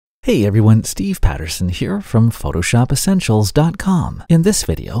Hey everyone, Steve Patterson here from PhotoshopEssentials.com. In this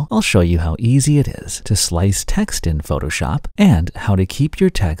video, I'll show you how easy it is to slice text in Photoshop and how to keep your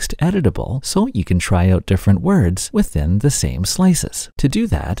text editable so you can try out different words within the same slices. To do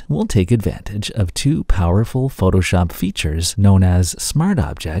that, we'll take advantage of two powerful Photoshop features known as Smart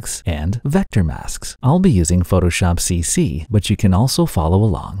Objects and Vector Masks. I'll be using Photoshop CC, but you can also follow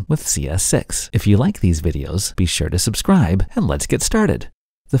along with CS6. If you like these videos, be sure to subscribe and let's get started.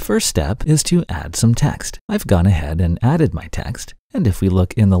 The first step is to add some text. I've gone ahead and added my text, and if we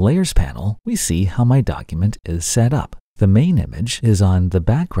look in the Layers panel, we see how my document is set up. The main image is on the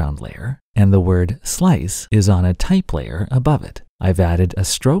background layer, and the word slice is on a type layer above it. I've added a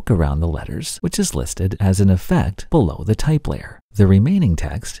stroke around the letters, which is listed as an effect below the type layer. The remaining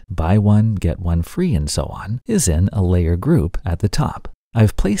text, buy one, get one free, and so on, is in a layer group at the top.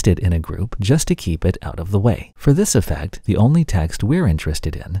 I've placed it in a group just to keep it out of the way. For this effect, the only text we're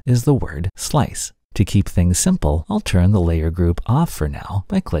interested in is the word slice. To keep things simple, I'll turn the layer group off for now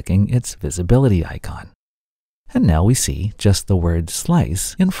by clicking its visibility icon. And now we see just the word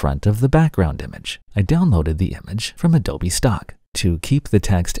slice in front of the background image. I downloaded the image from Adobe Stock. To keep the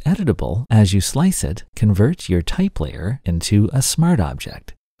text editable as you slice it, convert your type layer into a smart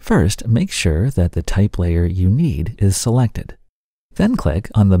object. First, make sure that the type layer you need is selected. Then click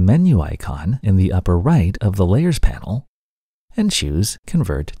on the menu icon in the upper right of the Layers panel and choose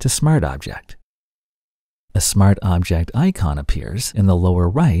Convert to Smart Object. A Smart Object icon appears in the lower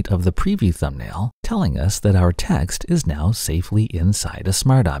right of the preview thumbnail, telling us that our text is now safely inside a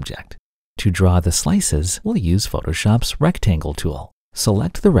Smart Object. To draw the slices, we'll use Photoshop's Rectangle tool.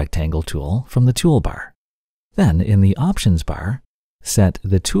 Select the Rectangle tool from the toolbar. Then in the Options bar, set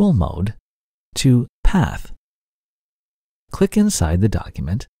the tool mode to Path. Click inside the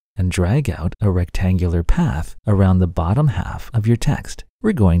document and drag out a rectangular path around the bottom half of your text.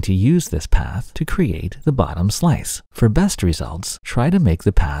 We're going to use this path to create the bottom slice. For best results, try to make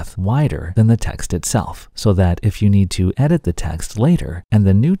the path wider than the text itself, so that if you need to edit the text later and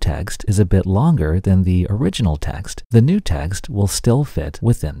the new text is a bit longer than the original text, the new text will still fit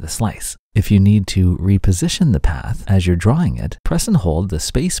within the slice. If you need to reposition the path as you're drawing it, press and hold the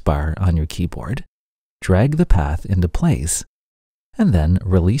space bar on your keyboard, drag the path into place, and then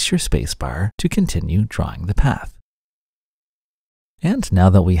release your spacebar to continue drawing the path. And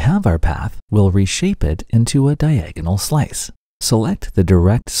now that we have our path, we'll reshape it into a diagonal slice. Select the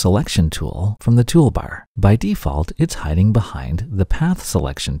Direct Selection tool from the toolbar. By default, it's hiding behind the Path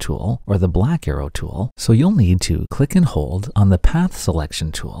Selection tool or the black arrow tool, so you'll need to click and hold on the Path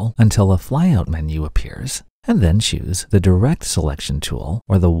Selection tool until a flyout menu appears, and then choose the Direct Selection tool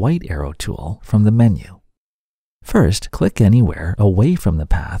or the white arrow tool from the menu. First, click anywhere away from the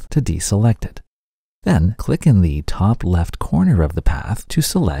path to deselect it. Then, click in the top left corner of the path to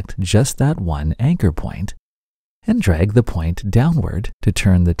select just that one anchor point, and drag the point downward to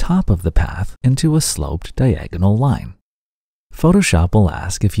turn the top of the path into a sloped diagonal line. Photoshop will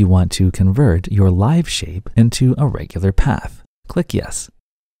ask if you want to convert your live shape into a regular path. Click Yes.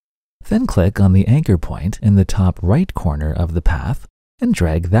 Then click on the anchor point in the top right corner of the path and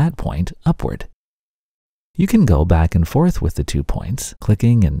drag that point upward. You can go back and forth with the 2 points,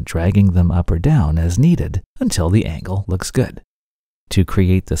 clicking and dragging them up or down as needed until the angle looks good. To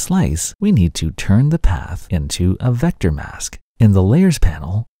create the slice, we need to turn the path into a vector mask. In the Layers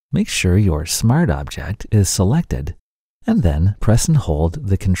panel, make sure your Smart Object is selected, and then press and hold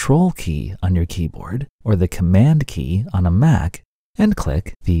the Control key on your keyboard or the Command key on a Mac and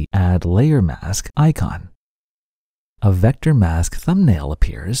click the Add Layer Mask icon. A vector mask thumbnail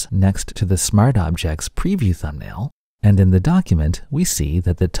appears next to the Smart Object's preview thumbnail, and in the document, we see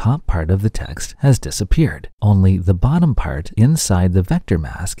that the top part of the text has disappeared. Only the bottom part inside the vector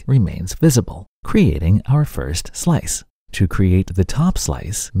mask remains visible, creating our first slice. To create the top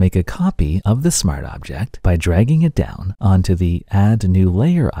slice, make a copy of the Smart Object by dragging it down onto the Add New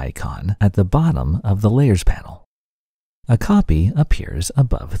Layer icon at the bottom of the Layers panel. A copy appears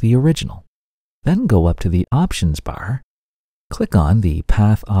above the original. Then go up to the Options bar, click on the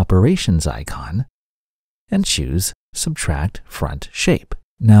Path Operations icon, and choose Subtract Front Shape.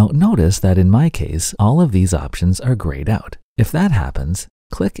 Now notice that in my case, all of these options are grayed out. If that happens,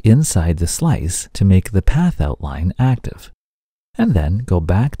 click inside the slice to make the path outline active, and then go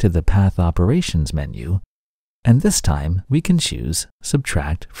back to the Path Operations menu, and this time we can choose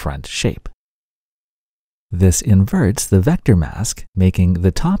Subtract Front Shape. This inverts the vector mask, making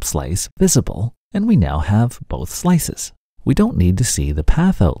the top slice visible, and we now have both slices. We don't need to see the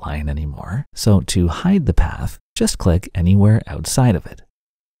path outline anymore, so to hide the path, just click anywhere outside of it.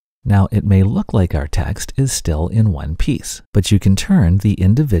 Now, it may look like our text is still in one piece, but you can turn the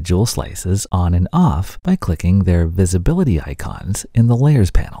individual slices on and off by clicking their visibility icons in the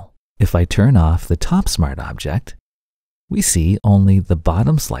Layers panel. If I turn off the top Smart Object, we see only the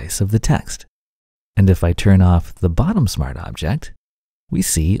bottom slice of the text. And if I turn off the bottom Smart Object, we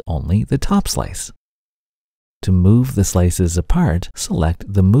see only the top slice. To move the slices apart,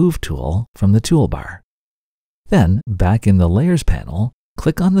 select the Move tool from the toolbar. Then, back in the Layers panel,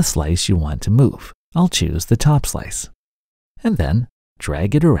 click on the slice you want to move. I'll choose the top slice. And then,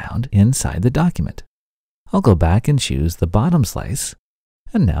 drag it around inside the document. I'll go back and choose the bottom slice,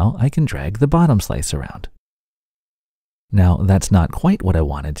 and now I can drag the bottom slice around. Now, that's not quite what I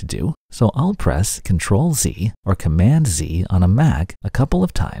wanted to do, so I'll press Ctrl-Z or Command-Z on a Mac a couple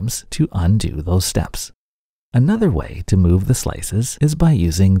of times to undo those steps. Another way to move the slices is by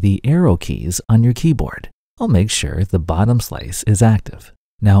using the arrow keys on your keyboard. I'll make sure the bottom slice is active.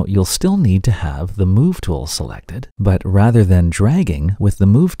 Now, you'll still need to have the Move tool selected, but rather than dragging with the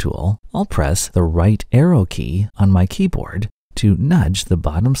Move tool, I'll press the right arrow key on my keyboard to nudge the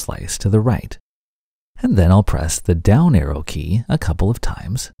bottom slice to the right. And then I'll press the down arrow key a couple of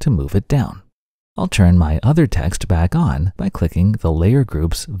times to move it down. I'll turn my other text back on by clicking the Layer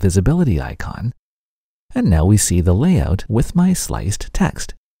Group's visibility icon, and now we see the layout with my sliced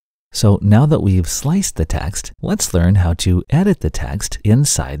text. So now that we've sliced the text, let's learn how to edit the text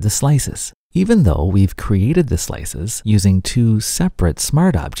inside the slices. Even though we've created the slices using two separate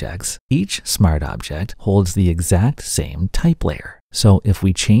Smart Objects, each Smart Object holds the exact same type layer. So if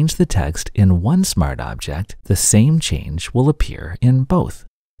we change the text in one Smart Object, the same change will appear in both.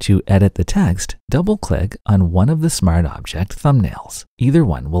 To edit the text, double-click on one of the Smart Object thumbnails. Either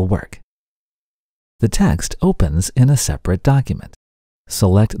one will work. The text opens in a separate document.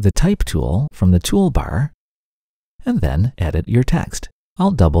 Select the Type tool from the toolbar, and then edit your text.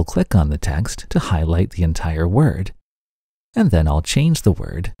 I'll double-click on the text to highlight the entire word, and then I'll change the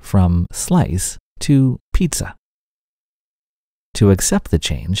word from slice to pizza. To accept the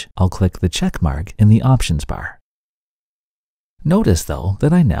change, I'll click the check mark in the options bar. Notice, though,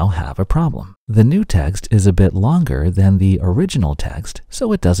 that I now have a problem. The new text is a bit longer than the original text,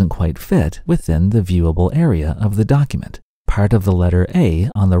 so it doesn't quite fit within the viewable area of the document. Part of the letter A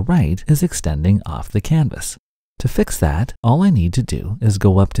on the right is extending off the canvas. To fix that, all I need to do is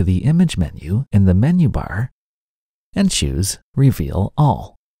go up to the Image menu in the menu bar and choose Reveal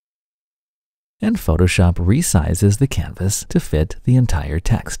All. And Photoshop resizes the canvas to fit the entire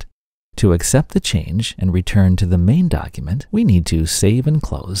text. To accept the change and return to the main document, we need to save and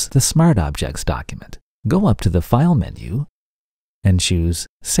close the Smart Objects document. Go up to the File menu and choose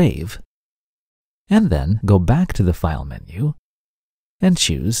Save, and then go back to the File menu and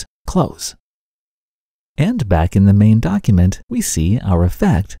choose Close. And back in the main document, we see our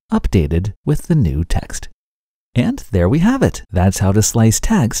effect updated with the new text. And there we have it. That's how to slice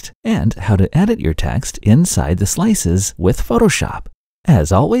text and how to edit your text inside the slices with Photoshop.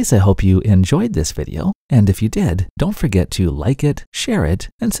 As always, I hope you enjoyed this video, and if you did, don't forget to like it, share it,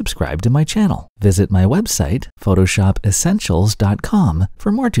 and subscribe to my channel. Visit my website, PhotoshopEssentials.com,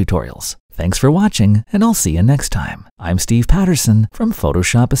 for more tutorials. Thanks for watching, and I'll see you next time. I'm Steve Patterson from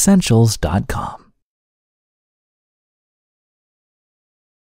PhotoshopEssentials.com.